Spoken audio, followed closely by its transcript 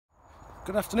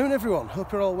Good afternoon everyone,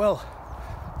 hope you're all well.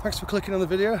 Thanks for clicking on the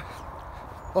video.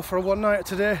 Off for a one night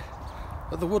today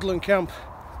at the Woodland camp.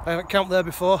 I haven't camped there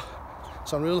before,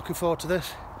 so I'm really looking forward to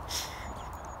this.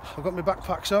 I've got my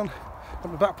backpacks on,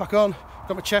 got my backpack on,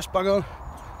 got my chest bag on,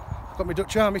 got my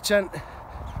Dutch Army tent,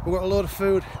 we've got a load of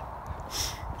food,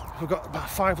 we've got about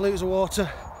 5 litres of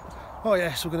water. Oh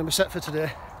yes, we're going to be set for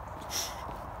today.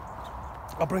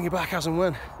 I'll bring you back as and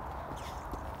when.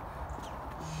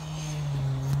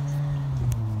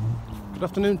 Good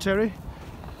afternoon, Terry.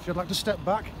 If you'd like to step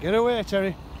back, get away,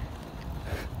 Terry.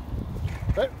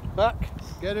 Right, back,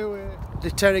 get away.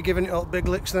 Did Terry giving it all big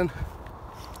licks then?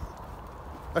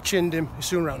 I chinned him, he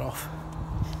soon ran off.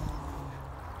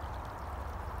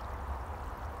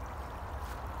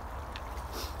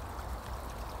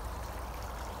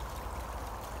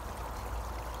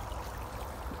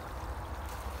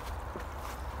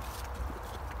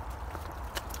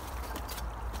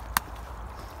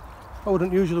 I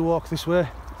wouldn't usually walk this way,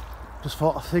 just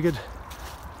thought I figured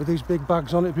with these big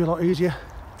bags on it'd be a lot easier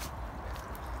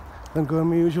than going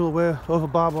my usual way over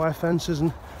barbed wire fences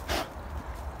and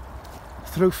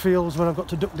through fields where I've got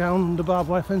to duck down under barbed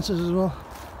wire fences as well.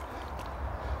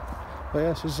 But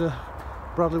yeah, this is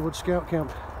Bradley Wood Scout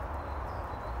Camp.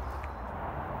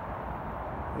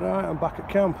 Right, I'm back at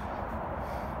camp.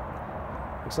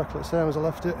 Exactly the same as I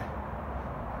left it.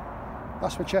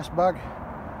 That's my chest bag.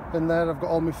 In there I've got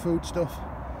all my food stuff,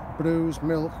 brews,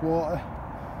 milk, water,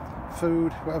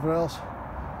 food, whatever else.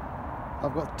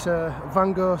 I've got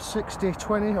Vango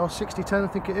 60-20 or 60-10 I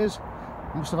think it is.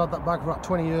 I must have had that bag for about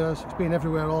 20 years. It's been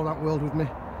everywhere all around the world with me.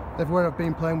 Everywhere I've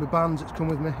been playing with bands it's come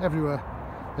with me, everywhere.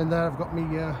 In there I've got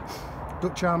my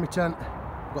Dutch Army tent,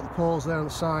 I've got the poles there on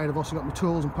the side, I've also got my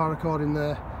tools and paracord in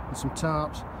there and some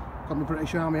tarps. Got my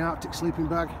British Army Arctic sleeping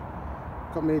bag.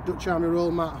 Got my Dutch Army roll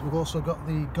mat. We've also got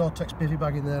the Gore-Tex bivvy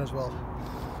bag in there as well.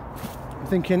 I'm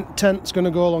thinking tent's going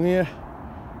to go along here.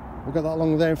 We'll get that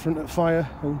along there in front of the fire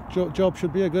and job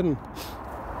should be a good one.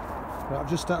 Right, I've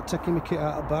just started taking my kit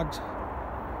out of bags.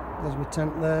 There's my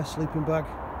tent there, sleeping bag,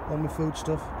 all my food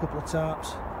stuff, a couple of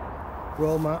tarps,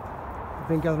 roll mat. I've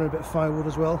been gathering a bit of firewood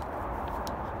as well.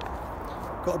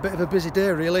 Got a bit of a busy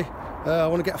day really. I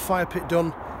want to get a fire pit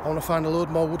done. I want to find a load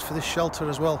more wood for this shelter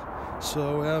as well.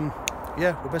 So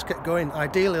yeah, we best get going.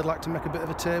 Ideally I'd like to make a bit of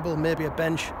a table, maybe a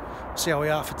bench, see how we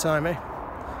are for time, eh?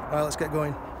 Right, let's get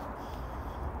going.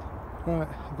 Right,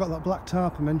 I've got that black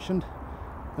tarp I mentioned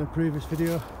in a previous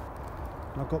video.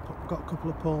 I've got a couple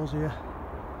of poles here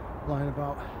lying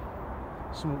about,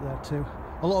 some up there too.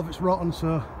 A lot of it's rotten,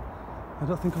 so I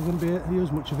don't think I'm going to be able to use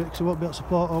much of it because I won't be able to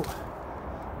support out.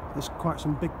 There's quite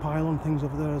some big pylon things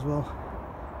over there as well.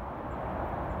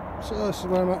 So this is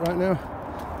where I'm at right now.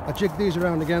 I jig these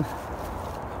around again.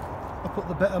 I put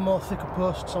the better, more thicker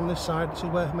posts on this side. This is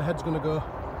where my head's going to go,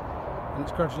 and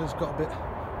it's gradually got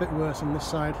a bit worse on this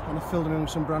side, and I filled them in with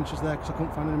some branches there because I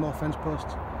couldn't find any more fence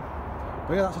posts.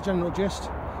 But yeah, that's a general gist.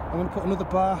 I'm going to put another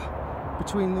bar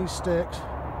between these stakes,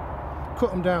 cut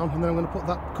them down, and then I'm going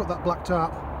to cut that black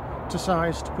tarp to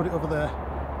size to put it over there,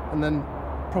 and then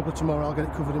probably tomorrow I'll get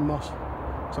it covered in moss.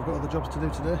 So I've got other jobs to do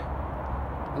today,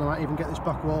 and I might even get this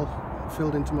back wall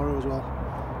filled in tomorrow as well.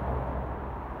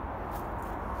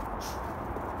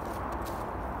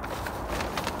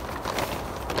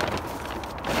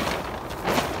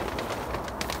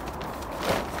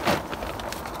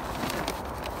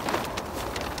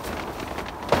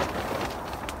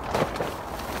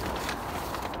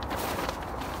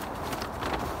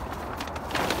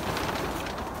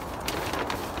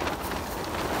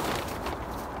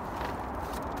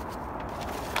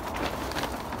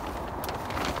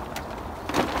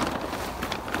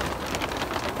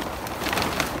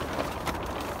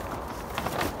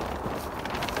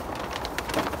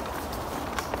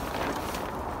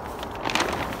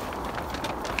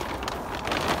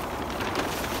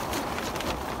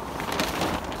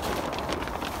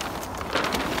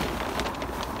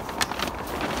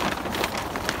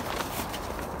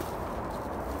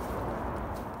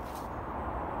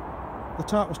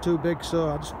 The tarp was too big, so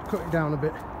I just cut it down a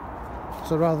bit.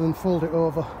 So rather than fold it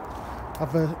over,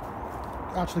 I've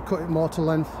actually cut it more to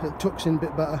length. It tucks in a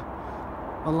bit better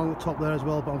along the top there as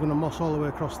well, but I'm going to moss all the way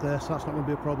across there, so that's not going to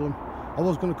be a problem. I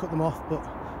was going to cut them off, but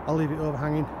I'll leave it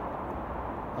overhanging.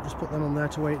 I've just put them on there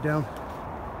to weigh it down.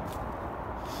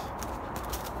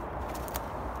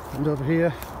 And over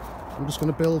here, I'm just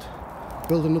going to build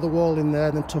another wall in there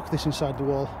and then tuck this inside the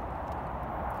wall,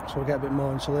 so we'll get a bit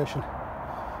more insulation.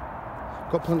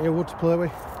 Got plenty of wood to play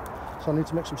with, so I need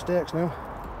to make some stakes now.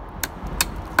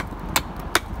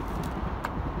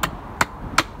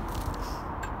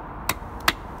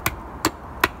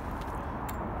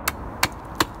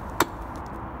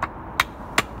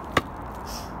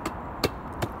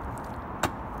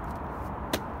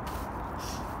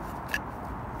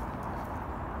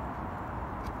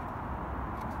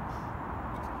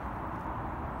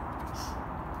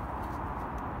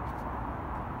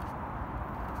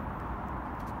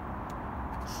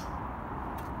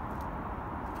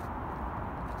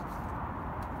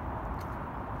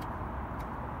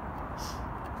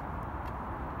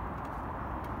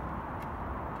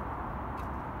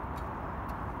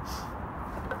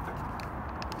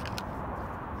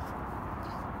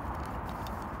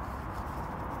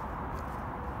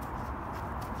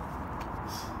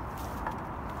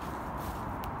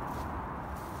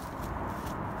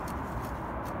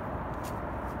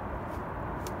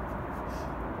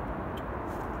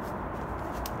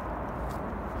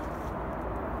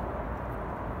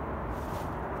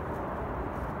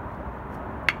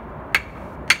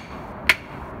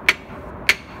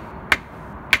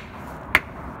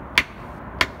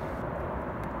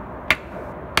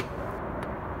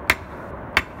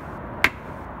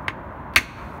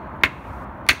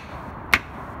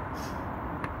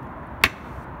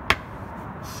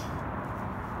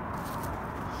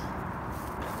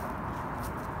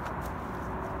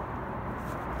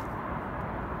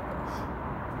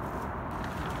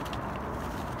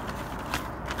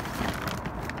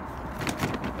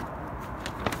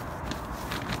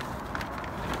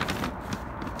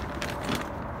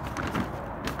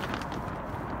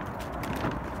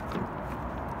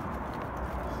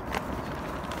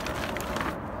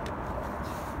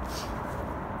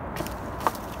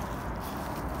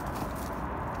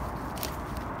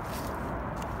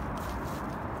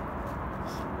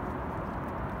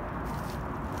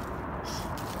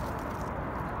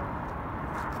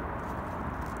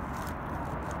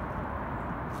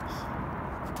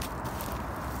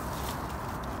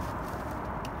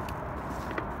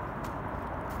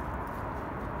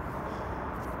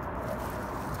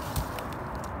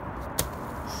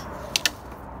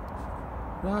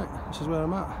 Right, this is where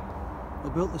I'm at. I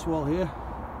built this wall here.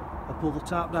 I pulled the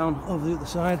tarp down over the other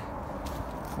side,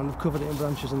 and I've covered it in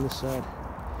branches on this side.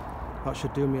 That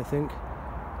should do me, I think.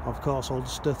 Of course, I'll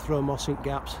just throw more sink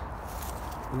gaps,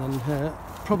 and then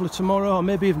probably tomorrow, or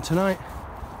maybe even tonight,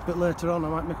 a bit later on, I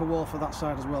might make a wall for that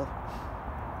side as well.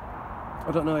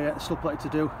 I don't know yet, there's still plenty to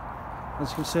do.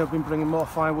 As you can see, I've been bringing more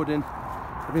firewood in.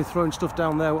 I've been throwing stuff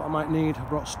down there what I might need. I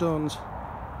brought stones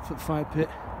for the fire pit,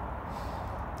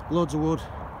 loads of wood,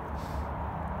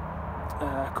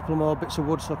 a couple more bits of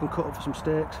wood so I can cut up for some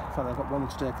stakes. In fact, I've got one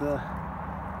stake there.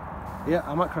 Yeah,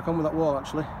 I might crack on with that wall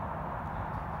actually.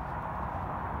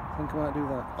 I think I might do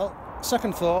that. Well,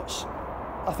 second thoughts,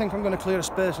 I think I'm going to clear a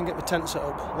space and get my tent set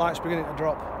up. Light's beginning to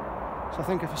drop, so I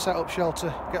think if I set up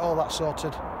shelter, get all that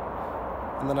sorted,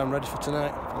 and then I'm ready for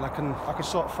tonight. And I can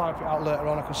sort the fire pit out later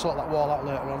on. I can sort that wall out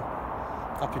later on.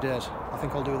 Happy days. I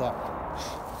think I'll do that.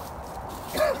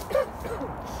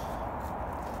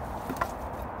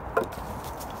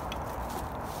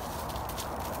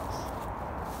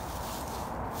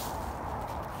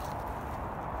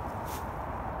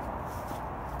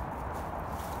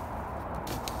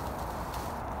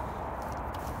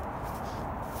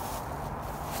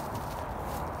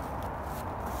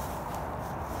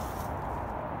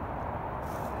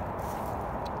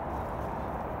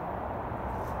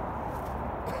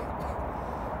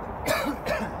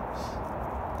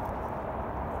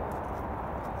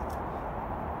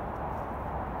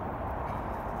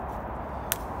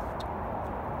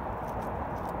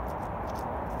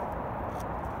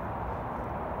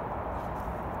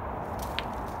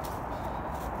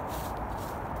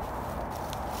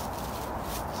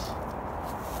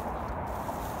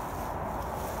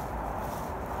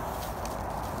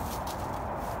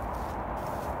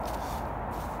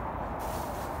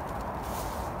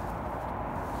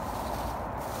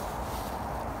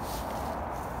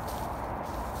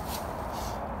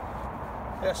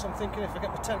 Yes, I'm thinking if I get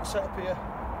my tent set up here,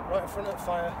 right in front of the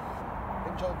fire, I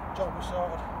think job will be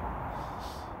sorted.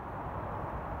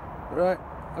 Right,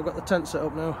 I've got the tent set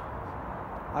up now.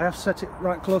 I have set it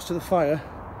right close to the fire,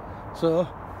 so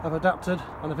I've adapted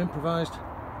and I've improvised,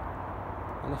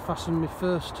 and I fastened the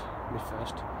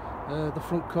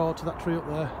front cord to that tree up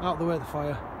there, out of the way of the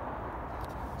fire,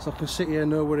 so I can sit here,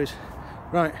 no worries.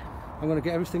 Right, I'm going to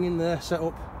get everything in there set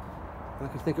up, and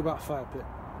I can think about a fire pit.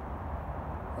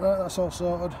 Right, that's all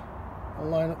sorted. I'll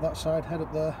line up that side, head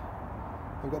up there.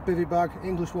 I've got bivvy bag,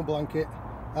 English wool blanket,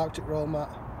 Arctic roll mat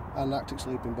and Arctic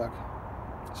sleeping bag.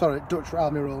 Sorry, Dutch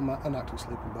army roll mat and Arctic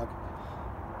sleeping bag.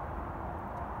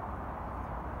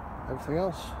 Everything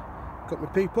else. Got my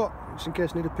pea pot, just in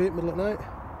case I need a pee at the middle of the night.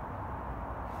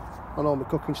 And all my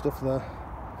cooking stuff there.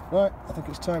 Right, I think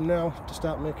it's time now to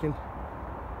start making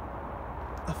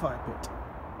a fire pit.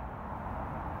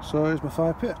 So here's my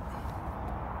fire pit.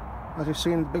 As you've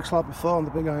seen the big slab before on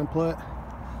the big iron plate,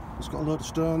 it's got a load of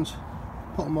stones,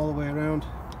 put them all the way around,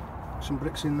 some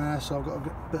bricks in there, so I've got a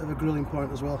bit of a grilling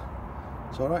point as well.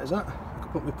 So alright, is that? I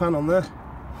could put my pan on there,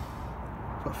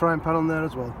 put a frying pan on there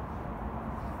as well.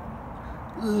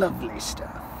 Lovely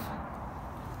stuff.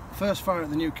 First fire at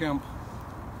the new camp,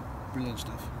 brilliant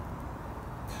stuff.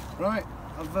 Right,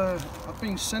 I've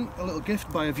been sent a little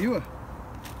gift by a viewer.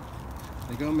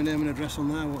 There you go, my name and address on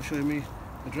there. I won't show you my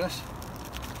address.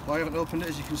 Well, I haven't opened it,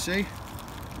 as you can see.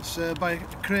 It's by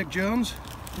Craig Jones.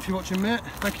 If you're watching, mate,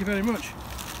 thank you very much.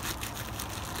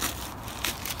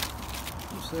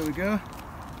 So there we go.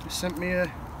 He sent me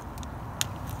a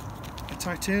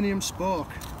titanium spork.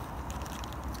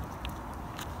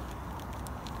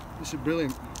 This is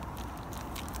brilliant.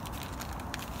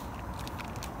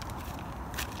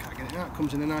 Can't get it out. It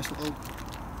comes in a nice little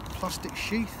plastic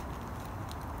sheath.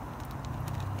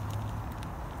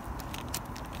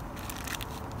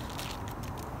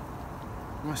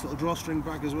 Nice little drawstring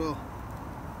bag as well.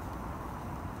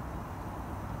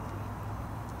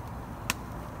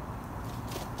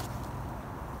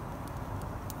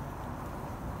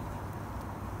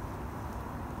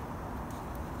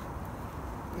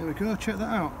 There we go, check that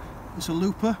out. It's a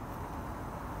looper,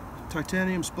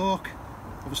 titanium spork,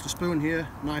 obviously spoon here,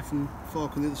 knife and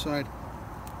fork on the other side.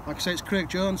 Like I say, it's Craig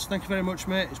Jones, thank you very much,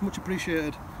 mate, it's much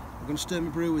appreciated. I'm going to stir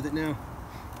my brew with it now.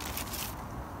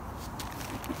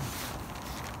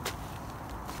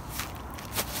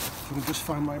 I can just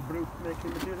find my brew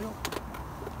making material.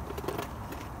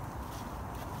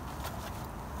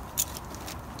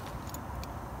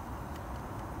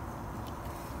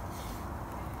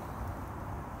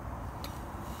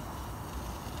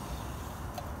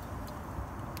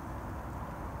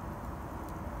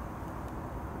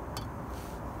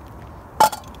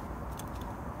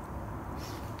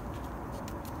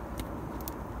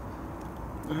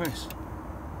 Nice.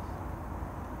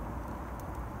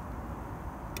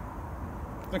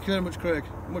 Thank you very much, Craig.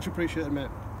 Much appreciated, mate.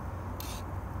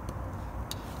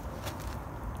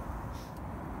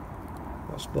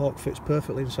 That spork fits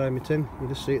perfectly inside my tin. You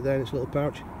just see it there in its little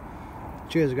pouch.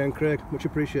 Cheers again, Craig. Much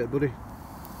appreciated, buddy.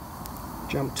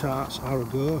 Jam tarts are a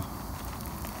go.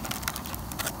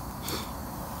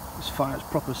 This fire's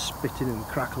proper spitting and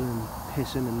crackling and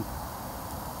hissing and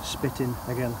spitting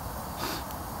again.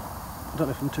 I don't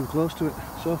know if I'm too close to it.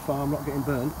 So far I'm not getting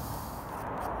burnt.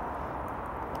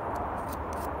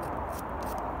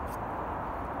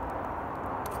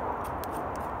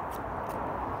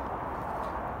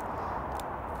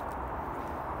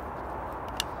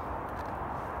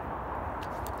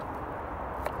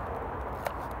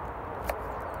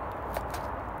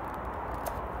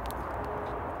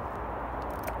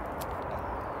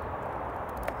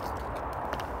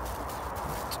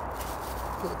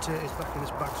 Put the taters back in his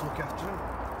bag to look after him.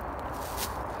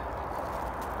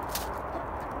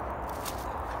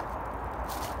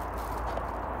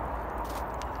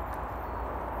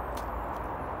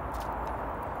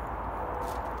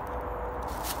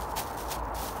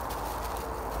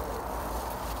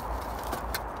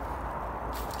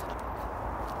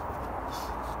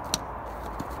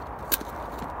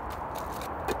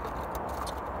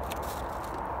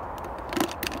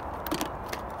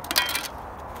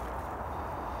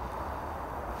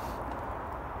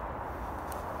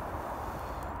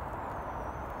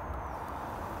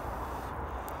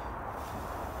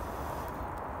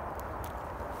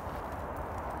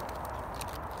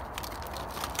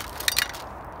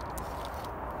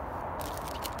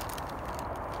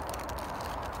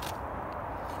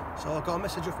 So I got a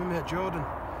message off my mate Jordan.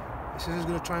 He says he's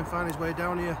going to try and find his way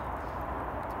down here.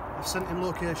 I've sent him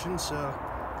locations, so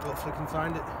hopefully he can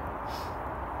find it.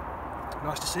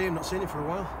 Nice to see him, not seen him for a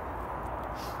while.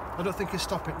 I don't think he'll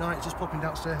stop at night, he's just popping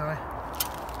down to say hi.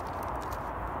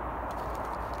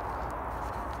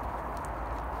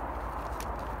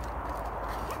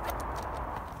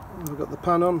 We've got the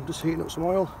pan on, just heating up some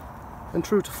oil. And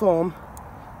true to form,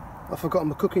 I've forgotten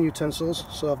my cooking utensils,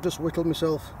 so I've just whittled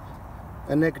myself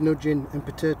an egg nudging and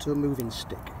potato moving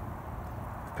stick.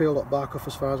 I've peeled that bark off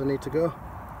as far as I need to go.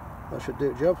 That should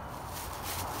do the job.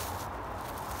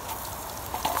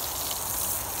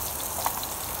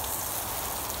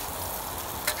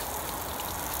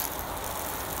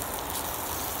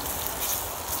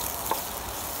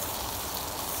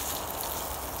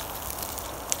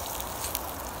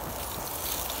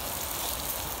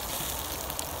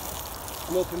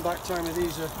 I'm hoping back time of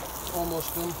these are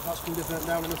almost done. That's going to be burnt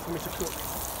down enough for me to cook the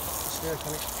steak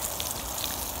on it.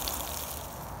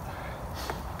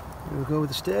 Here we go with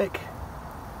the steak.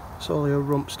 It's only a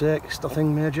rump steak, it's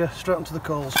nothing major. Straight onto the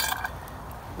coals.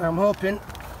 Now I'm hoping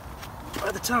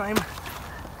by the time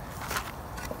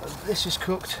this is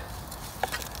cooked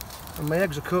and my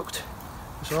eggs are cooked,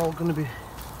 it's all going to be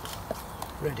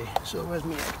ready. So where's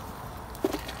my egg?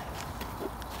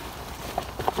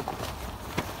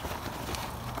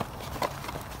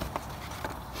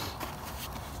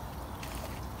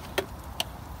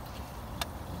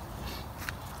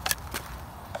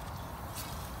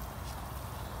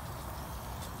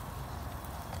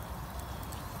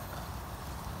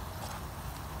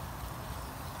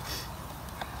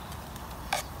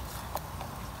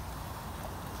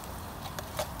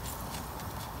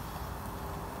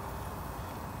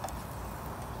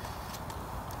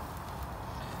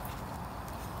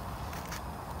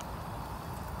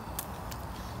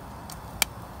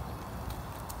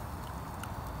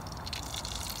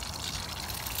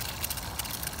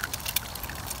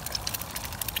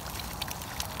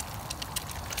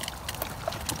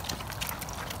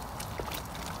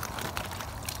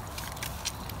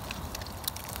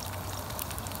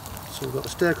 So we've got the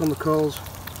steak on the coals,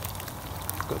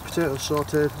 we've got potatoes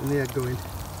sautéed and the egg going.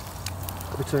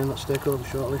 I'll be turning that steak over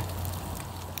shortly.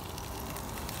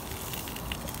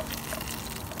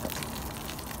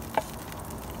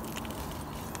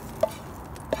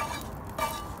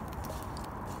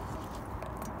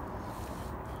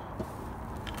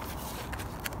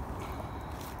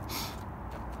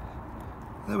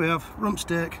 There we have rump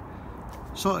steak,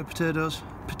 sautéed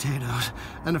potatoes,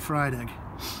 and a fried egg.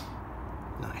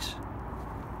 Nice.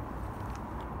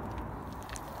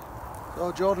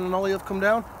 So Jordan and Ollie have come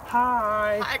down.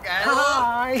 Hi. Hi guys.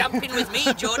 Hi. Camping with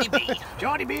me, Geordie B.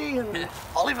 Geordie B and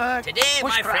Oliver. Today,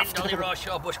 my friend Bushcraft. Ollie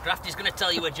Rawshaw Bushcraft is going to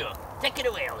tell you a joke. Take it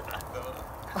away, Oliver.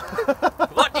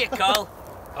 What do you call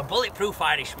a bulletproof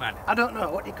Irishman? I don't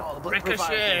know. What do you call it?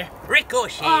 Ricochet.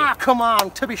 Ricochet. Ah, come on,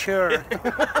 to be sure.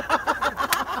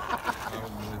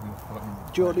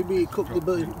 Geordie B cooked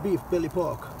the beef belly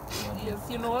pork. Yes,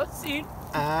 you know what scene?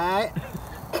 Aye.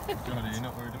 Johnny, you're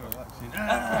not worried about that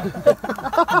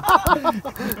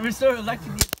scene. We're so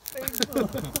relaxing. Let's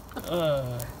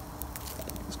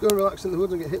go and relax in the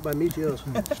woods and get hit by meteors.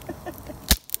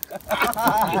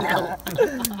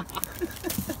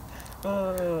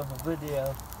 Oh, bloody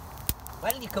hell.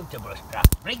 When you come to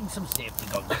bushcraft, bring some safety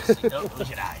goggles so you don't lose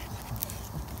your eyes.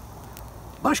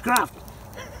 Bushcraft!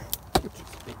 It's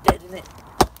dead, isn't it?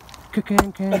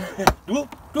 Can. Go,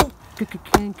 go.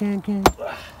 Can.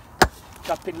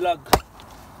 Chopping logs.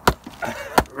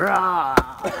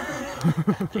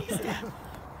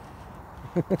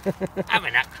 I'm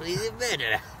actually the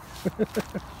murderer.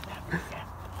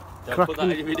 Don't put that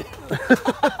in your video.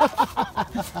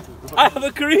 I have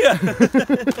a career!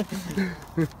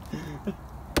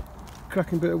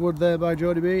 Cracking bit of wood there by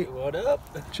Jody B. What up?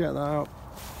 Check that out.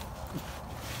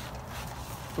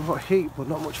 We've got heat but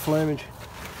not much flamage.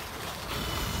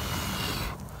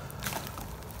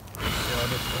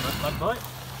 Bad boy.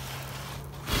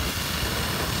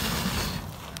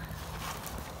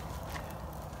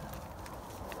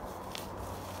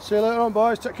 See you later on,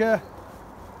 boys. Take care.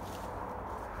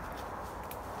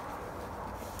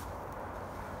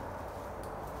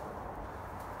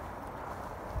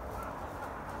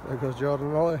 There goes Jordan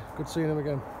and Ollie. Good seeing him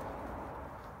again.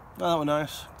 Oh, that was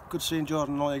nice. Good seeing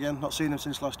Jordan and Ollie again. Not seen him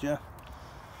since last year.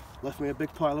 Left me a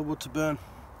big pile of wood to burn.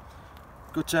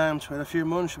 Good times. We had a few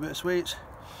munch, a bit of sweets,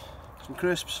 some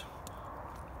crisps.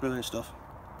 Brilliant stuff.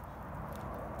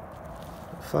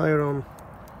 Fire on.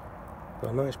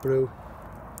 Got a nice brew.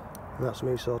 And that's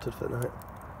me sorted for the night.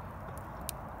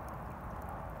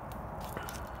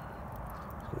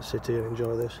 Just going to sit here and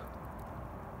enjoy this.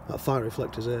 That fire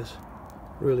reflector's ace.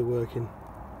 Really working.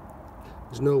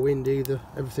 There's no wind either.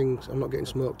 Everything's. I'm not getting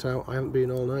smoked out. I haven't been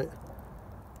all night.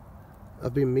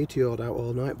 I've been meteored out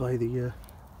all night by the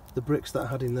bricks that I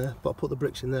had in there. But I put the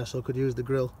bricks in there so I could use the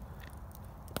grill.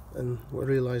 And I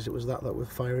realised it was that was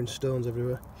firing stones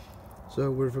everywhere. So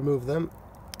we've removed them.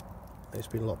 It's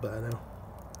been a lot better now.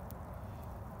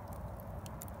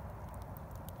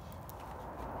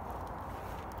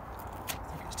 I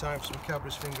think it's time for some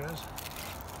Cadbury's fingers.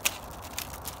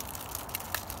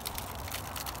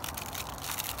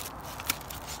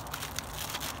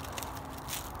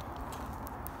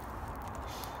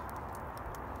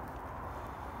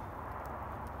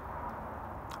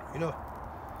 You know,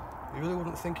 you really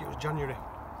wouldn't think it was January.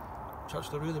 It's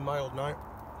actually a really mild night.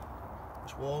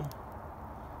 It's warm.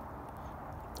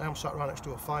 I'm sat right next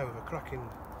to a fire with a cracking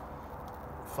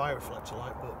fire reflector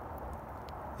light, but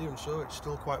even so, it's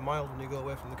still quite mild when you go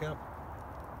away from the camp.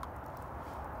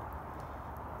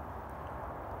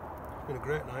 It's been a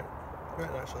great night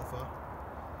so far.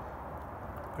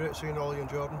 Great seeing Ollie and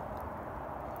Jordan.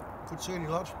 Good seeing you,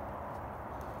 lads.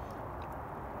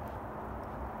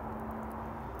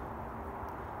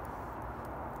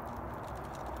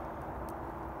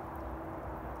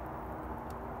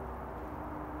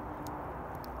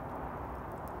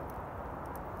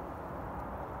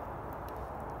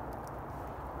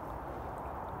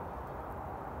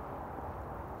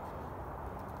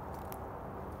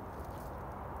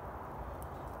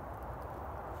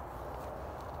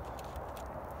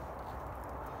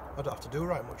 I don't have to do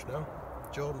right much now.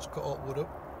 Jordan's cut all wood up.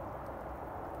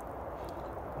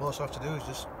 Most I have to do is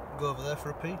just go over there for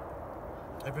a pee.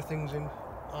 Everything's in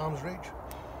arm's reach.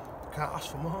 Can't ask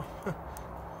for more.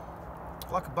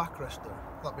 Like a backrest though,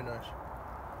 that'd be nice.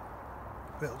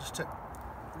 But it'll just take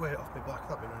weight off my back,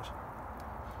 that'd be nice.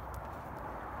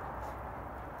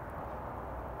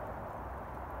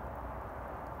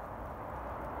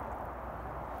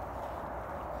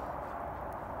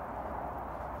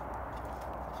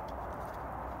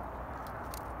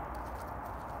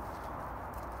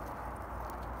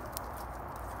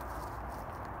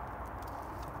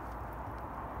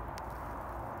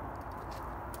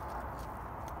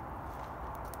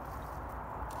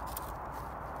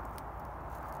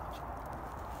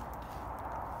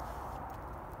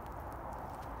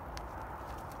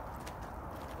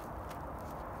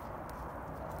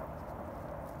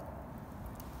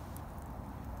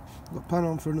 Got pan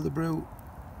on for another brew,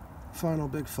 final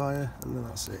big fire, and then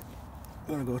that's it.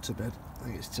 I'm gonna go to bed. I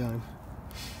think it's time.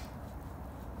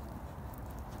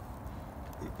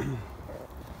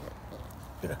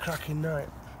 Been a cracking night,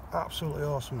 absolutely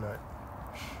awesome night.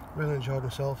 Really enjoyed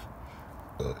myself.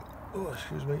 Oh,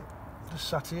 excuse me. Just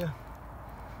sat here,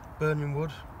 burning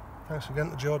wood. Thanks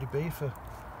again to Geordie B for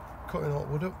cutting all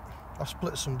wood up. I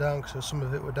split some down because some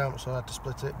of it were damp, so I had to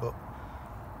split it. But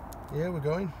yeah, we're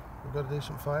going. We've got a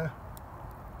decent fire.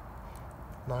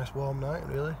 Nice warm night,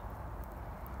 really.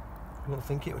 You wouldn't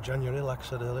think it was January, like I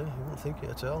said earlier. You wouldn't think it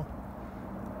at all.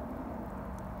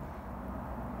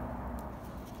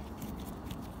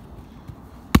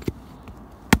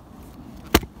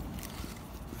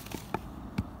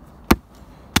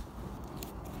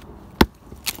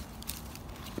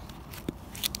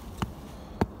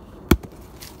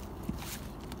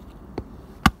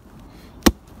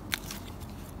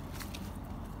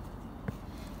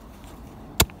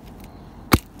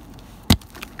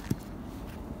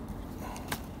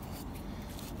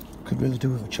 could really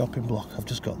do with a chopping block. I've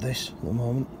just got this at the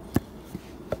moment.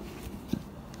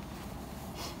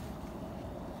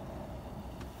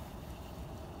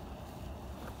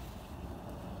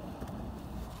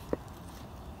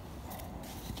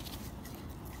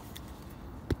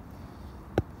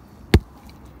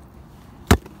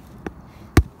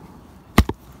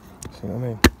 See what I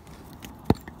mean?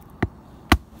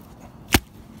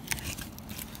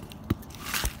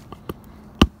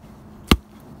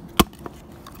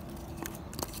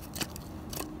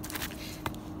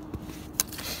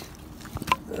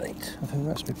 Right, I think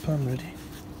that's my pan ready.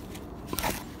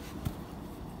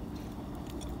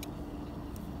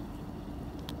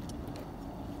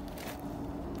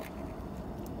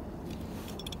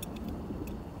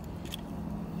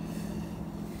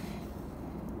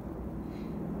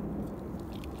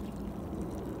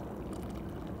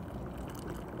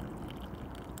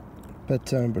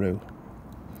 Bedtime brew.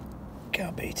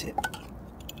 Can't beat it.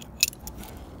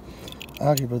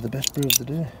 Arguably the best brew of the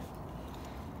day.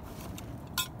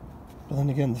 But then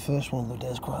again, the first one of the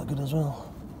day is quite good as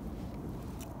well.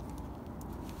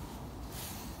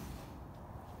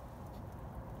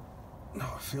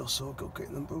 Oh, I feel so good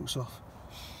getting them boots off.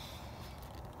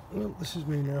 Well, this is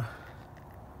me now.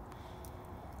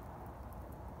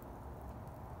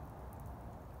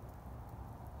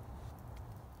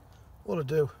 What a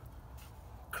do.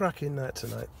 Cracking night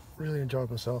tonight. Really enjoyed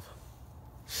myself.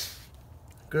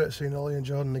 Great seeing Ollie and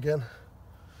Jordan again.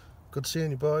 Good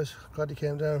seeing you boys. Glad you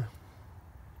came down.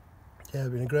 Yeah, it's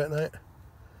been a great night.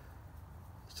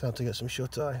 It's time to get some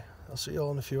shut-eye. I'll see you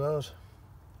all in a few hours.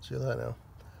 See you later now.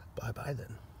 Bye-bye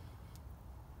then.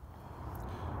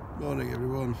 Morning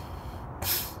everyone.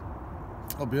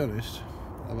 I'll be honest,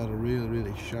 I've had a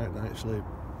really shite night's sleep.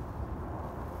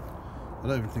 I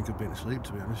don't even think I've been asleep,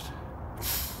 to be honest.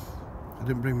 I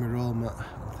didn't bring my roll mat.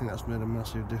 I think that's made a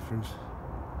massive difference.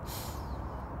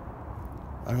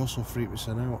 I also freaked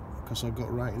myself out because I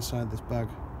got right inside this bag.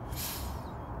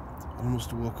 I must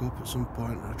have woke up at some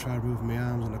point and I tried moving my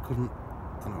arms and I couldn't,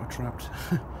 and I was trapped.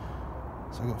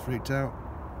 So I got freaked out.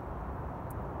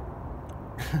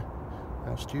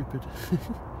 How stupid.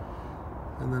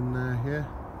 And then yeah,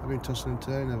 I've been tossing and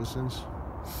turning ever since.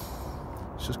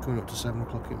 It's just coming up to 7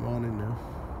 o'clock in the morning now.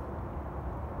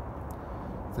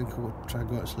 I think I would try and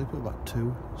go to sleep at about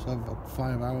 2, so I've had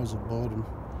 5 hours of boredom.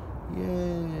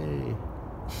 Yay!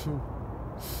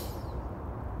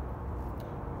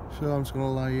 So I'm just going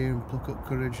to lie here and pluck up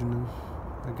courage, and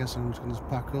I guess I'm just going to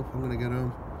pack up. I'm going to get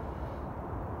home,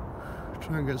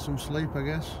 try and get some sleep, I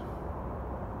guess.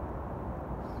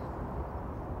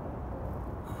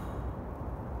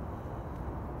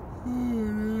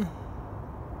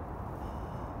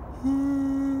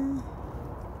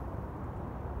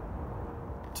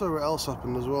 Tell you what else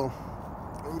happened as well.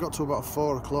 I got to about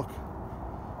 4 o'clock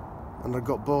and I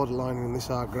got bored lying in this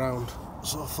hard ground,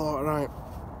 so I thought, right,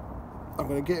 I'm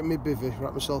going to get in my bivvy,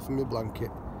 wrap myself in my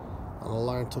blanket, and I'll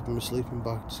lie on top of my sleeping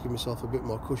bag just to give myself a bit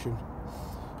more cushion.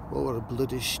 Well, what a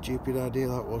bloody stupid idea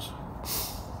that was.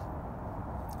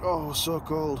 Oh, it was so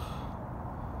cold.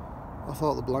 I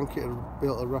thought the blanket would be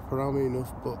able to wrap around me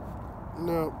enough, but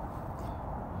no.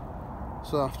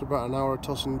 So after about an hour of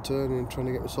tossing and turning and trying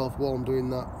to get myself warm doing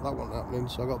that wasn't happening,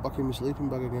 so I got back in my sleeping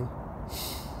bag again.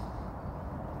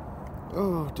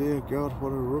 Oh dear God, what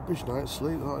a rubbish night's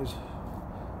sleep that is.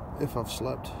 If I've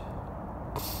slept.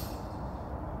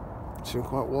 It's been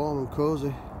quite warm and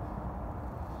cosy.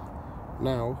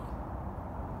 Now,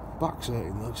 back's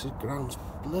hurting though, because the ground's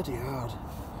bloody hard.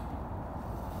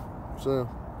 So,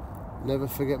 never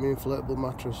forget my inflatable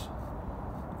mattress.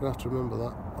 I'm gonna have to remember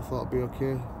that. I thought I'd be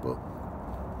okay, but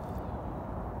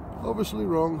obviously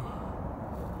wrong.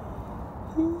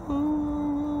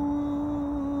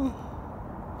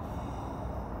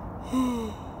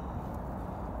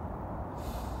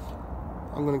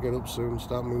 I'm gonna get up soon,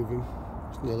 start moving.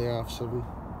 It's nearly 7:30.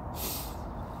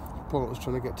 Paul was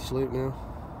trying to get to sleep now.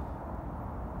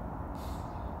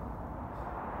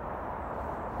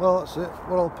 Well, that's it.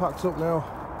 We're all packed up now.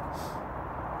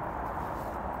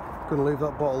 Gonna leave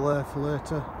that bottle there for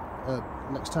later.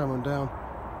 Next time I'm down.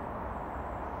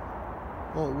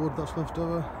 All the wood that's left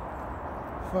over.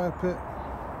 Fire pit.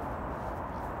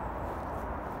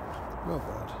 Not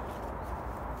bad.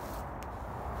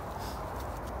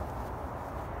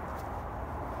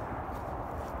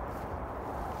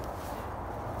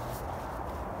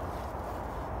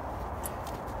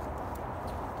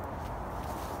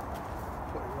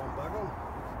 Put your one bag on.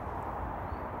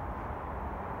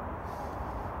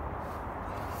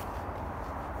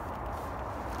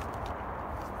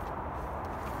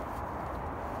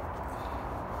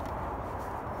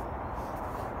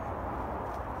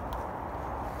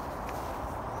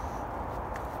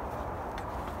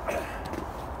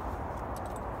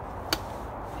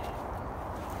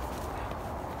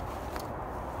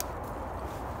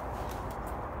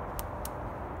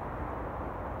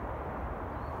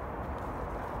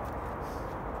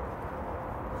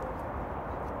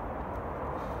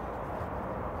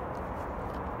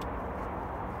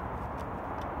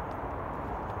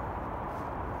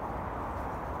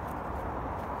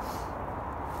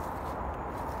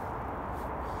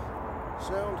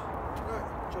 Sound.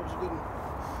 Right, job's a good one.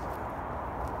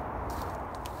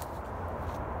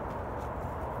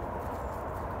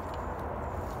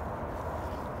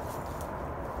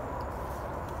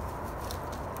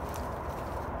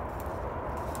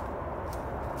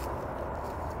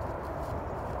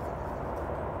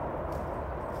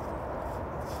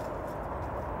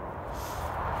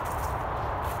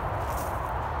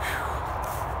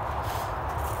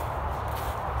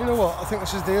 You know what, I think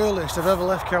this is the earliest I've ever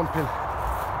left camping.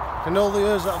 In all the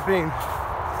years that I've been,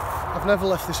 I've never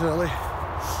left this early.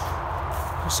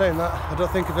 For saying that, I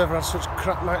don't think I've ever had such a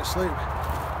crap night's sleep.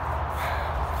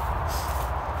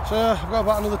 So I've got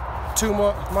about another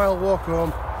 2-mile walk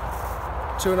home,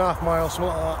 2.5 miles, something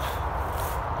like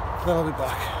that. Then I'll be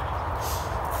back.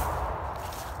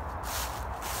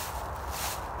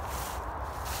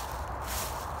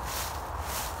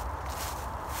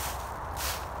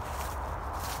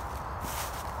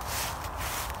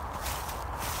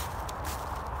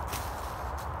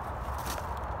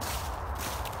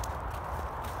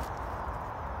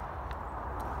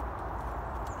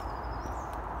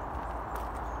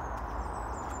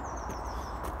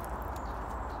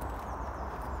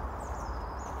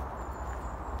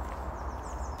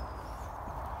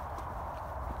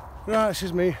 Right, this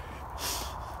is me.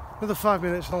 Another 5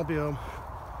 minutes and I'll be home.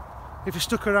 If you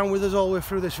stuck around with us all the way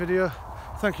through this video,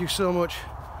 thank you so much.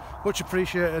 Much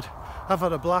appreciated. I've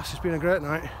had a blast, it's been a great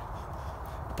night.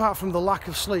 Apart from the lack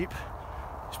of sleep,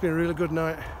 it's been a really good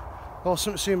night.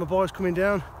 Awesome to see my boys coming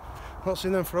down. Not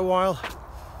seen them for a while.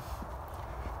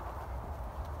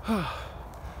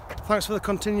 Thanks for the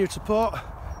continued support,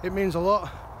 it means a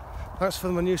lot. Thanks for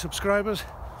my new subscribers.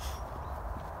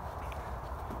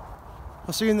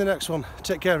 I'll see you in the next one.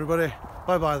 Take care everybody.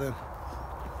 Bye bye then.